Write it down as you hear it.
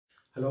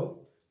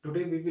Hello,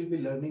 today we will be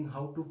learning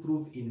how to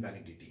prove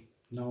invalidity.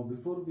 Now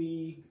before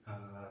we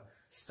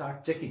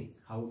start checking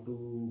how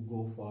to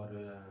go for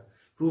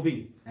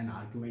proving an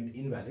argument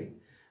invalid,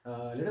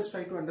 let us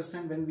try to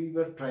understand when we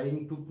were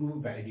trying to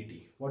prove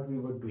validity, what we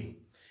were doing.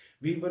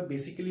 We were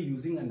basically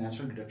using a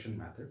natural deduction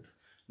method.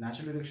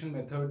 Natural deduction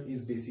method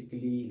is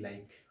basically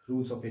like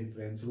rules of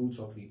inference, rules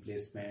of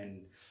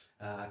replacement,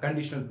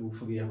 conditional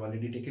proof. We have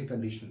already taken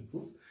conditional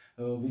proof.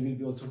 We will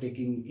be also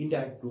taking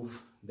indirect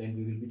proof, then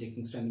we will be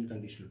taking strengthened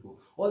conditional proof.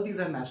 All these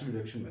are natural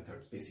deduction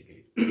methods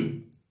basically.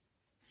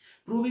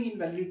 Proving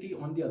invalidity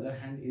on the other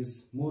hand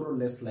is more or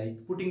less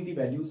like putting the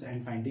values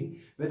and finding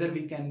whether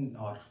we can,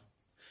 or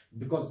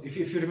because if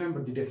you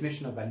remember the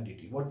definition of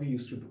validity, what we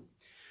used to do,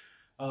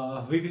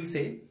 we will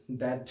say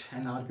that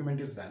an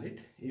argument is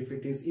valid if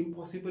it is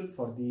impossible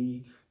for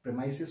the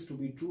premises to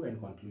be true and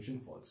conclusion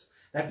false.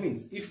 That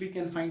means if we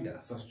can find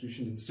a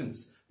substitution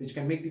instance which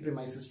can make the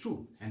premises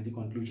true and the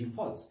conclusion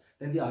false,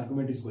 then the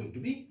argument is going to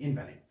be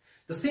invalid.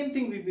 The same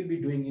thing we will be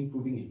doing in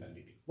proving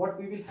invalidity. What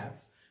we will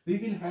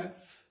have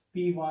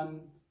P1,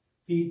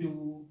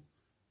 P2,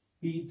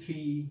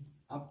 P3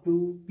 up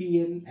to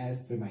Pn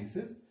as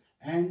premises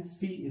and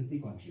C is the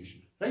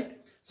conclusion, right?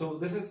 So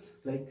this is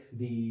like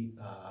the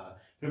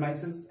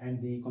premises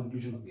and the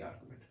conclusion of the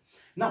argument.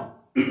 Now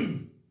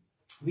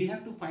we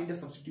have to find a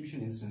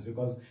substitution instance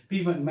because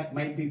P1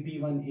 might be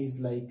P1 is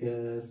like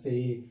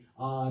say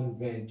R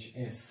wedge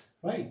S,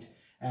 right?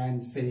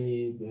 And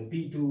say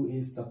P2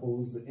 is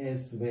suppose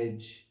S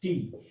wedge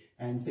T,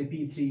 and say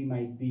P3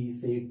 might be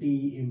say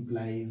T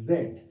implies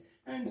Z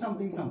and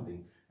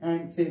something,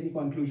 and say the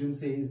conclusion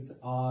says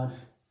R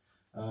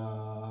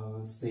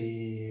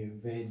say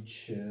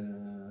wedge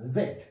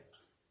Z,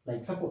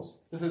 like suppose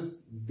this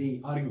is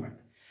the argument.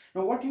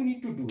 Now what you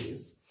need to do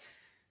is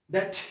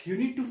that you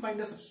need to find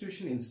a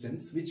substitution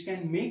instance which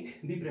can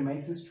make the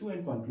premises true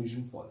and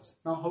conclusion false.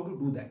 Now how to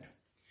do that?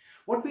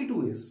 What we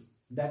do is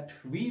that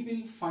we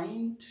will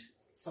find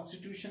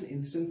substitution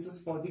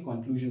instances for the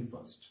conclusion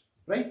first,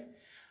 right?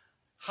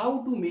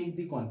 How to make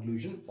the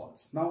conclusion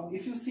false? Now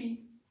if you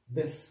see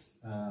this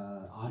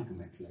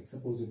argument, like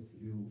suppose if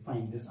you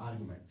find this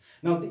argument,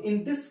 now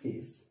in this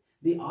case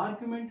the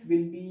argument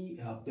will be,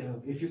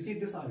 if you see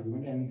this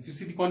argument and if you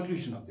see the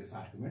conclusion of this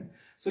argument,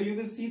 so you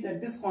will see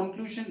that this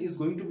conclusion is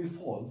going to be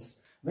false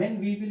when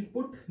we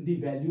will put the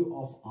value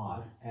of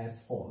R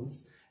as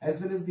false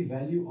as well as the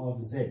value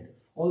of Z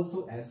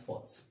also as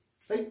false,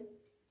 right?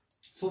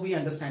 So we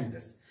understand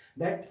this,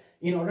 that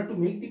in order to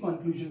make the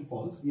conclusion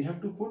false, we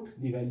have to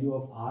put the value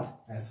of R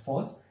as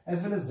false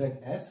as well as Z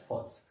as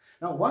false.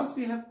 Now once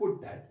we have put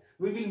that,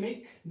 we will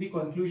make the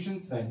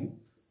conclusion's value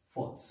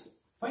false.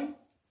 Fine?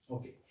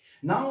 Okay.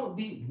 Now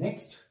the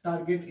next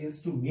target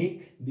is to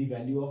make the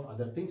value of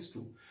other things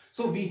true.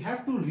 So we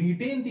have to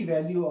retain the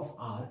value of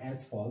R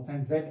as false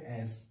and Z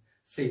as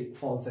say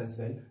false as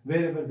well,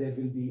 wherever there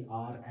will be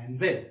R and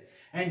Z.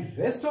 And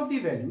rest of the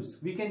values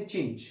we can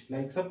change.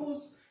 Like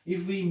suppose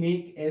if we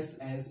make S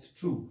as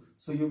true,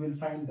 so you will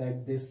find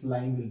that this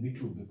line will be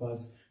true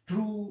because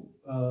true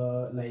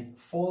like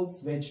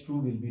false wedge true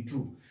will be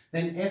true.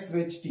 Then S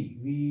wedge T,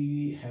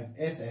 we have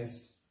S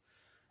as,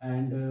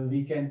 and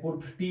we can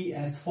put T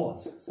as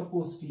false.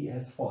 Suppose T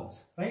as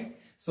false, right?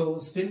 So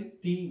still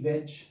T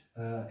wedge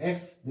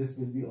F, this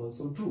will be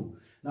also true.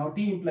 Now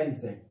T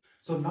implies Z.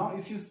 So now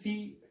if you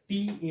see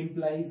T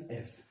implies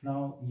S,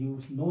 now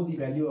you know the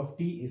value of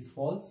T is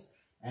false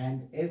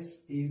and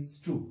S is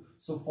true.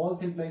 So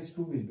false implies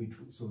true will be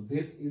true. So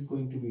this is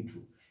going to be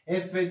true.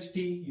 S wedge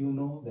T, you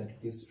know that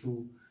it is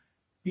true.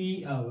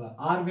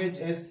 R wedge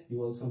S,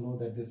 you also know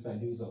that this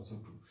value is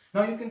also true.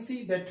 Now you can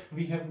see that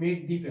we have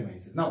made the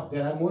premises. Now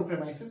there are more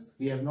premises.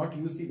 We have not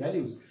used the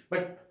values,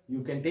 but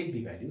you can take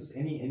the values,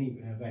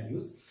 any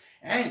values.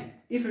 And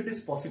if it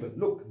is possible,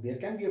 look, there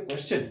can be a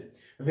question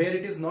where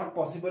it is not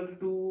possible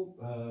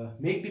to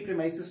make the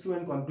premises true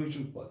and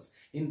conclusion false.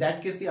 In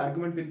that case, the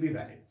argument will be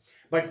valid.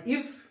 But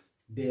if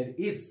there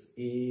is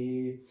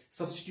a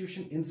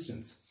substitution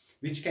instance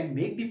which can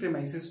make the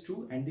premises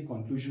true and the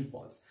conclusion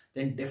false,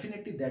 then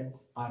definitely that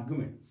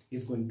argument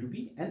is going to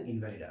be an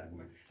invalid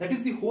argument. That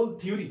is the whole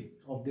theory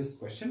of this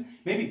question.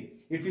 Maybe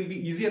it will be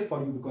easier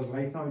for you because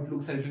right now it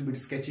looks a little bit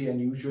sketchy and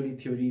usually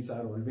theories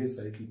are always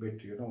a little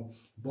bit,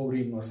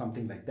 boring or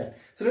something like that.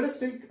 So let us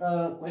take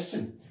a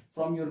question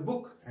from your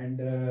book,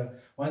 and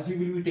once we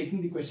will be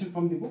taking the question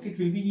from the book, it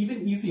will be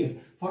even easier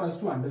for us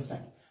to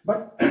understand.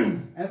 But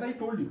as I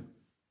told you,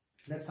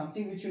 that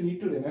something which you need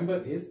to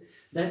remember is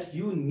that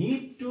you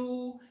need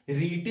to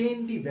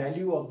retain the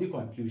value of the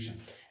conclusion,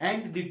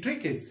 and the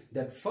trick is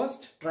that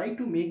first try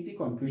to make the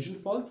conclusion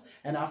false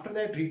and after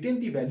that retain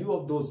the value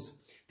of those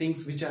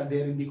things which are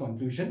there in the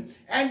conclusion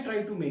and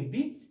try to make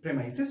the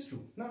premises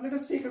true. Now let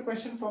us take a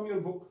question from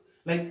your book.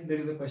 Like there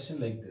is a question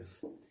like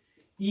this: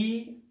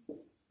 E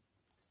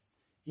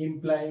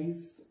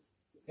implies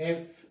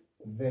F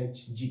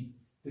wedge G.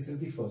 This is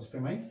the first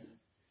premise.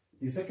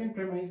 The second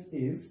premise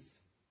is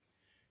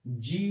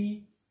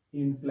G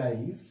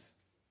implies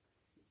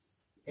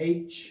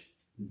H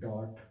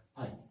dot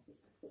I.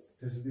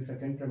 This is the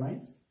second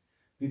premise.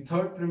 The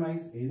third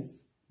premise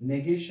is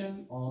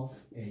negation of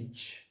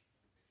H.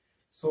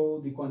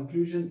 So the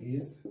conclusion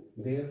is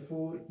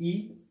therefore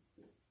E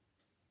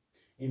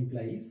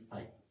implies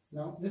I.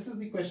 Now this is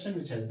the question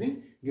which has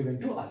been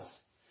given to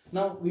us.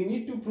 Now we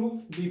need to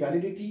prove the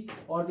validity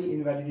or the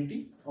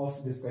invalidity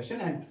of this question,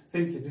 and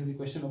since it is the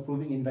question of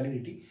proving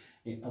invalidity,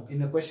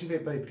 in a question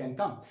paper it can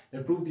come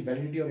that prove the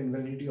validity or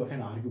invalidity of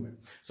an argument,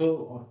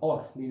 so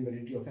or the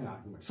invalidity of an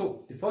argument.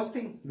 So the first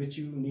thing which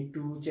you need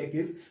to check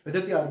is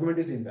whether the argument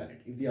is invalid.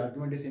 If the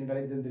argument is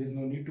invalid, then there is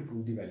no need to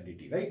prove the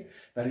validity, right?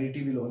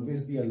 Validity will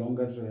always be a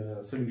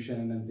longer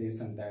solution and this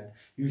and that,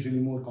 usually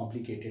more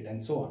complicated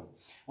and so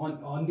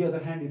on. On the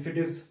other hand, if it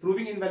is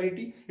proving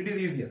invalidity, it is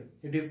easier,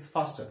 it is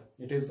faster,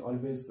 it is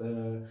always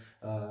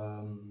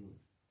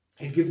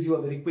it gives you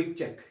a very quick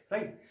check,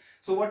 right?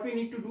 So what we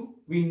need to do,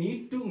 we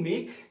need to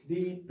make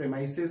the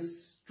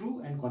premises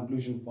true and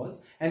conclusion false.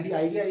 And the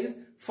idea is,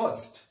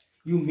 first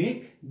you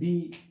make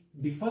the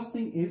first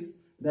thing is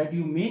that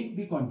you make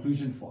the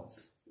conclusion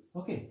false.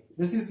 Okay,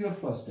 this is your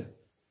first step.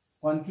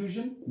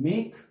 Conclusion,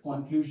 make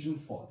conclusion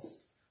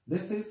false.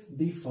 This is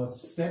the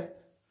first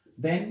step.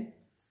 Then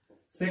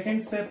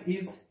second step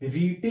is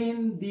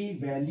retain the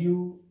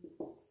value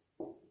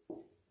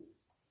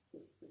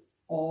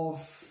of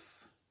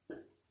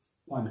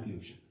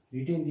conclusion.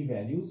 Retain the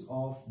values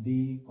of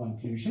the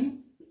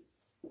conclusion.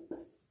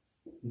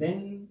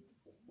 Then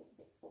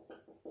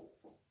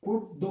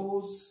put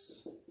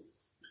those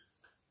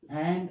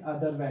and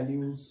other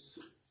values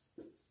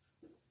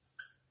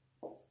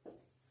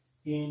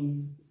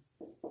in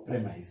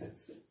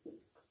premises.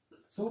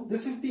 So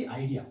this is the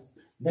idea,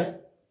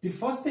 that the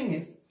first thing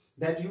is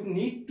that you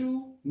need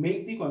to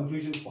make the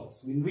conclusion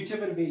false. In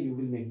whichever way you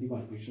will make the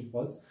conclusion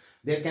false,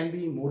 there can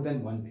be more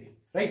than one way,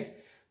 right?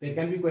 There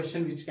can be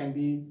question which can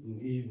be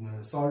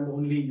solved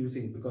only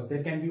using, because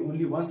there can be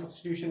only one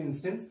substitution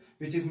instance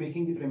which is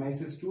making the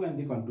premises true and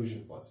the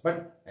conclusion false.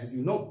 But as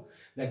you know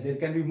that there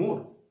can be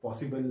more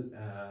possible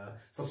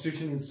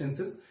substitution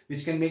instances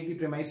which can make the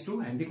premise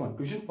true and the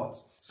conclusion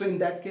false. So in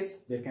that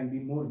case, there can be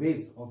more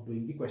ways of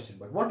doing the question.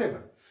 But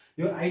whatever,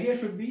 your idea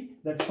should be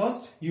that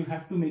first you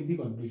have to make the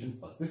conclusion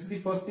false. This is the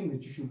first thing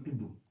which you should to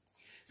do.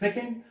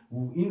 Second,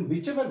 in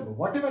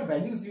whatever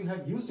values you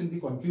have used in the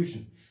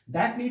conclusion,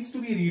 that needs to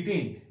be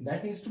retained.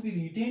 That needs to be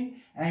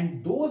retained,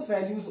 and those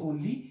values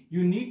only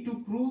you need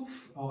to prove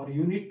or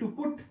you need to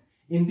put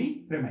in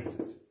the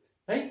premises,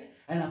 right?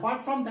 And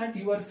apart from that,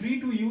 you are free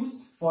to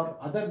use for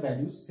other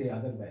values, say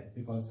other values,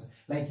 because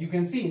like you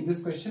can see in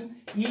this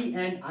question, E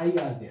and I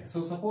are there.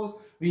 So suppose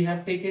we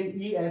have taken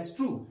E as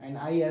true and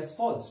I as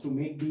false to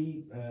make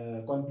the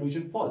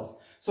conclusion false.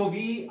 So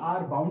we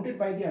are bounded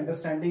by the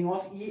understanding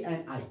of E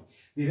and I.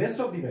 The rest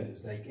of the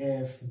values like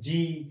F,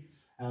 G,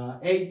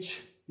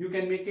 H, you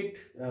can make it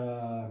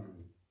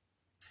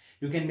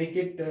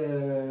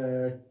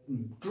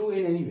true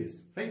in any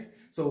ways, right?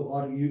 So,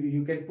 or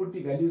you can put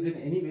the values in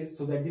any ways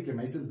so that the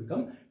premises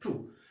become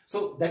true.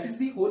 So that is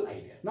the whole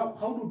idea. Now,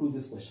 how to do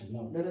this question?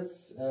 Now, let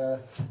us,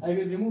 I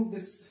will remove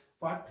this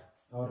part,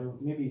 or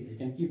maybe I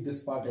can keep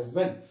this part as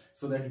well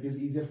so that it is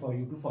easier for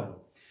you to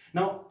follow.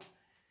 Now,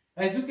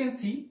 as you can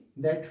see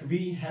that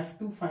we have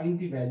to find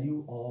the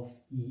value of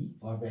E,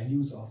 or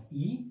values of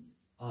E,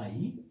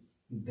 I,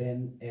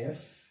 then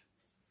F,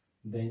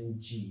 then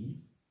G,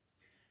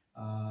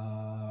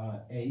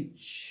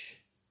 H,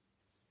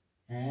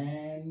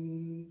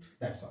 and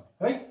that's all,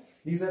 right?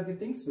 These are the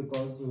things,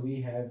 because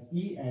we have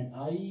E and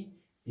I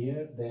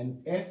here,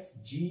 then F,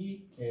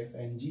 G, F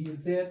and G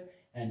is there,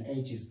 and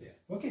H is there.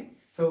 Okay,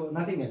 so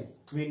nothing else.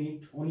 We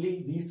need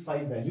only these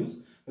 5 values,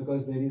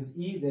 because there is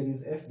E, there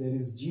is F, there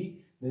is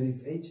G, there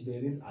is H,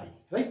 there is I,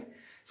 right?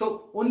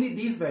 So only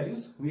these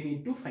values we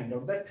need to find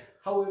out, that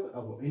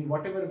however, in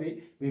whatever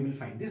way we will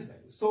find these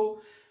values.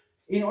 So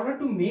in order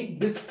to make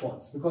this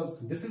false, because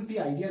this is the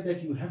idea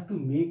that you have to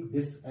make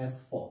this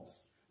as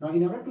false. Now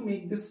in order to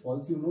make this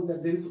false, you know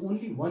that there is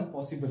only one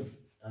possible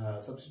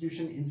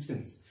substitution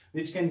instance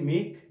which can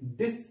make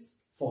this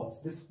false,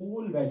 this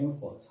whole value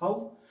false.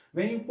 How?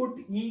 When you put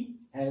E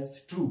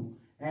as true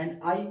and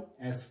I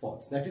as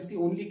false. That is the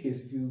only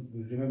case, if you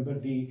remember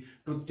the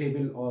truth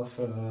table of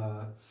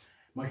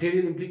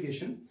material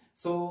implication.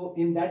 So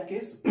in that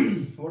case,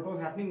 what was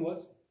happening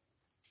was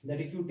that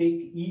if you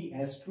take E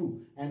as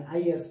true and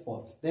I as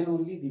false, then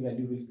only the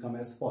value will come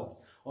as false,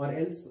 or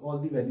else all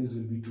the values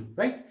will be true,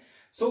 right?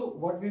 So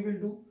what we will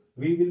do,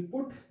 we will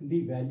put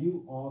the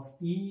value of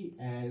E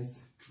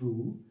as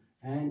true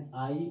and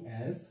I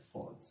as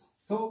false.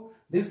 So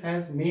this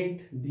has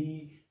made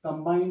the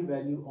combined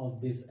value of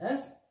this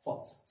as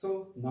false.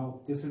 So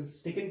now this is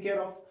taken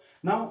care of.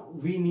 Now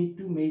we need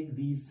to make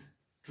these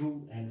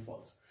true and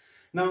false.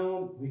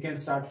 Now we can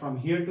start from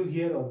here to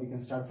here, or we can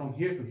start from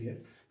here to here,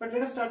 but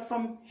let us start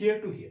from here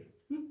to here.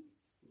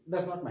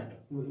 Does not matter.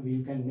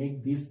 We can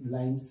make these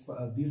lines,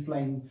 this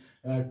line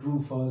true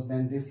first,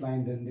 then this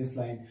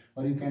line,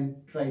 or you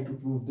can try to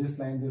prove this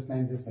line, this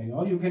line, this line,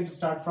 or you can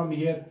start from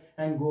here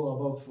and go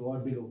above or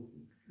below.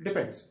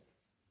 Depends,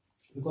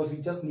 because we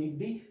just need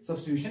the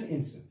substitution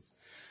instance.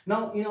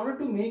 Now in order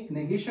to make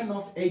negation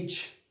of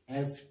H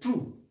as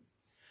true,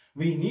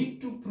 we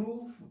need to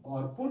prove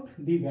or put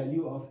the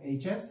value of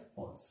h as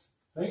false,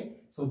 right?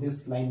 So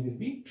this line will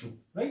be true,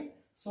 right?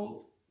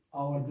 So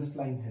this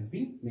line has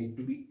been made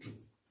to be true.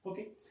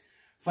 Okay,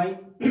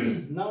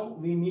 fine. Now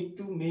we need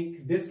to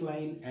make this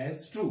line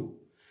as true.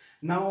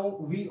 Now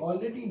we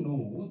already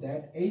know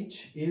that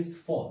h is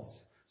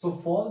false. So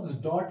false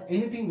dot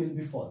anything will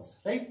be false,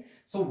 right?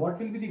 So what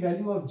will be the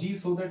value of g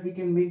so that we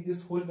can make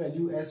this whole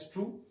value as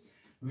true?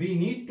 We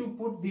need to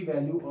put the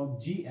value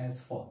of g as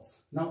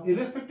false. Now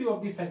irrespective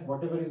of the fact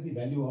whatever is the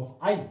value of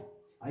I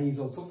is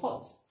also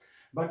false.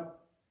 But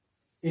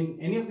in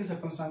any of the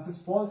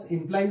circumstances, false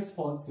implies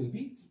false will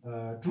be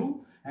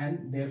true,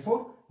 and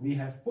therefore we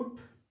have put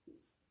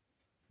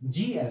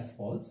g as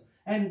false,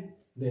 and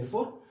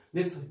therefore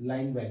this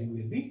line value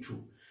will be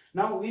true.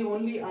 Now we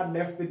only are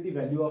left with the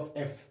value of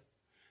f.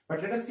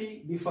 But let us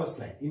see the first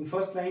line. In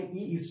first line,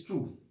 E is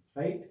true,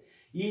 right?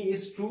 E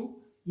is true.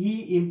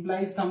 E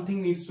implies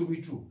something needs to be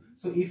true.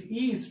 So if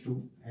E is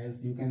true,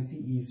 as you can see,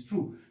 E is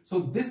true. So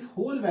this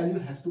whole value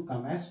has to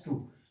come as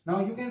true.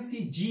 Now you can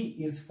see G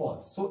is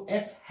false. So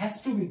F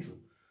has to be true.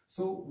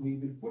 So we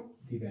will put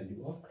the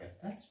value of F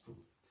as true.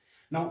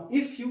 Now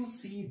if you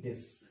see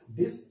this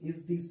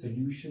is the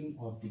solution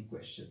of the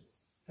question,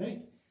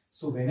 right?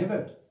 So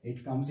whenever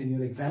it comes in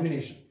your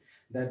examination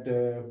that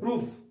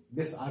prove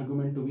this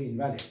argument to be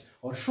invalid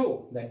or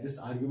show that this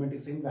argument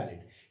is invalid,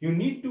 you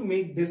need to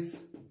make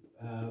this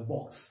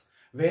box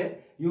where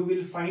you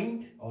will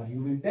find or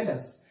you will tell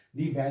us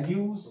the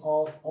values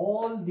of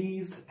all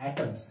these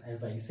atoms.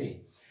 As I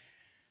say,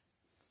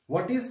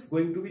 what is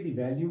going to be the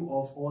value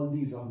of all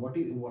these, or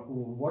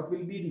what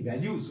will be the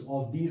values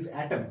of these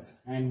atoms?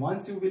 And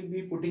once you will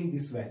be putting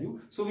this value,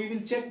 so we will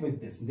check with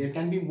this. There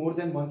can be more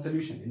than one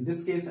solution. In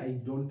this case, I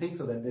don't think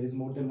so that there is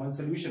more than one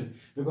solution,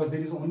 because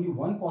there is only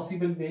one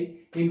possible way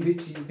in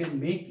which you can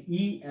make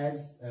E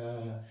as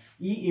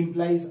E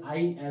implies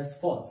I as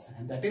false,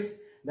 and that is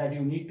that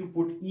you need to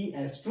put E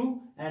as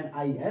true and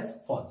I as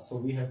false. So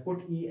we have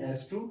put E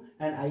as true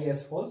and I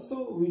as false.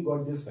 So we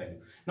got this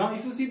value. Now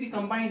if you see the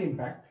combined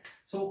impact,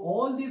 so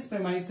all these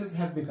premises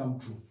have become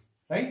true,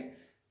 right?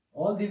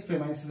 All these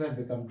premises have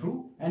become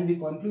true and the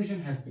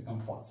conclusion has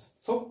become false.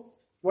 So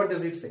what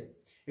does it say?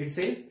 It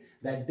says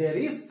that there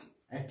is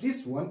at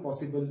least one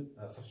possible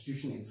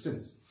substitution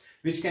instance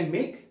which can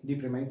make the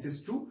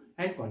premises true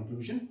and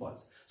conclusion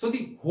false. So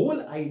the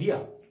whole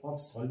idea of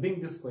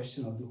solving this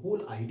question, or the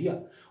whole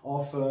idea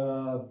of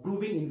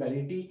proving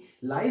invalidity,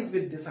 lies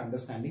with this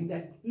understanding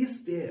that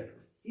is there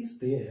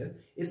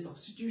a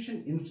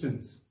substitution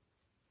instance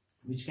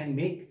which can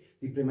make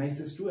the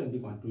premises true and the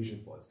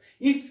conclusion false.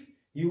 If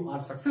you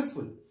are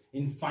successful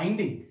in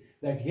finding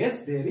that yes,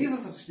 there is a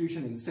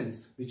substitution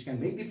instance which can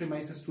make the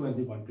premises true and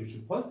the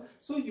conclusion false,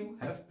 so you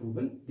have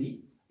proven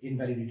the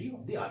invalidity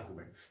of the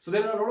argument. So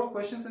there are a lot of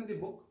questions in the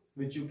book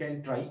which you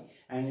can try,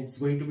 and it's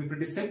going to be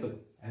pretty simple,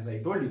 as I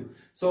told you.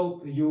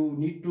 So you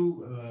need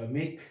to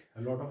make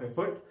a lot of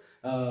effort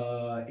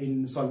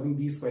in solving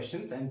these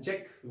questions and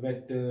check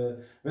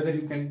whether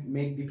you can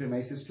make the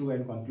premises true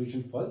and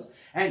conclusion false.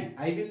 And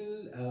I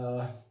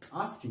will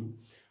ask you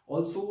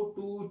also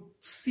to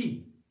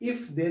see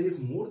if there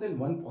is more than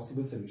one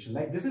possible solution.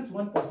 Like this is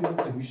one possible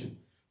solution.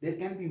 There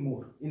can be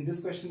more. In this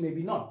question,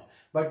 maybe not.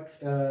 But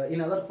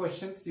in other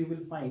questions, you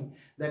will find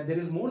that there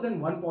is more than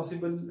one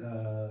possible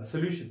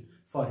solution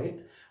for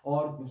it.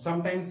 Or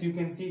sometimes you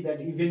can see that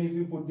even if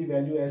you put the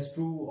value as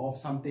true of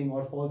something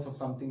or false of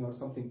something or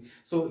something,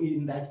 so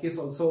in that case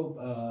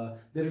also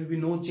there will be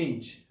no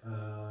change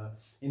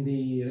in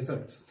the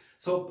results.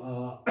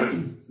 So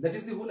that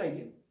is the whole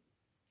idea.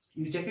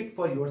 You check it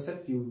for yourself.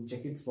 You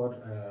check it for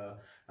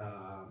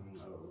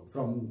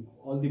from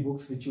all the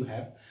books which you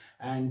have,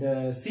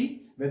 and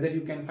see whether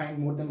you can find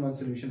more than one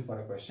solution for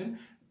a question.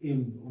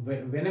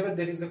 Whenever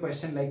there is a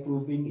question like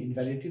proving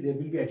invalidity, there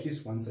will be at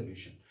least one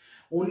solution.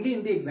 Only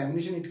in the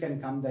examination it can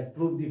come that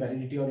prove the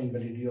validity or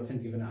invalidity of a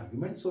given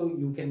argument. So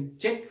you can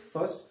check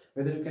first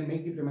whether you can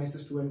make the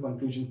premises true and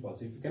conclusion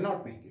false. If you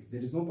cannot make, if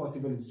there is no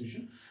possible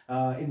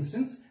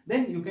instance,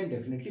 then you can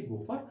definitely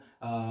go for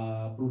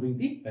proving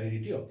the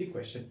validity of the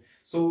question.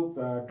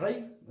 So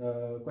try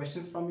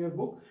questions from your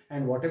book,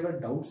 and whatever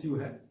doubts you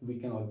have, we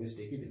can always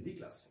take it in the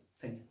class.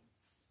 Thank you.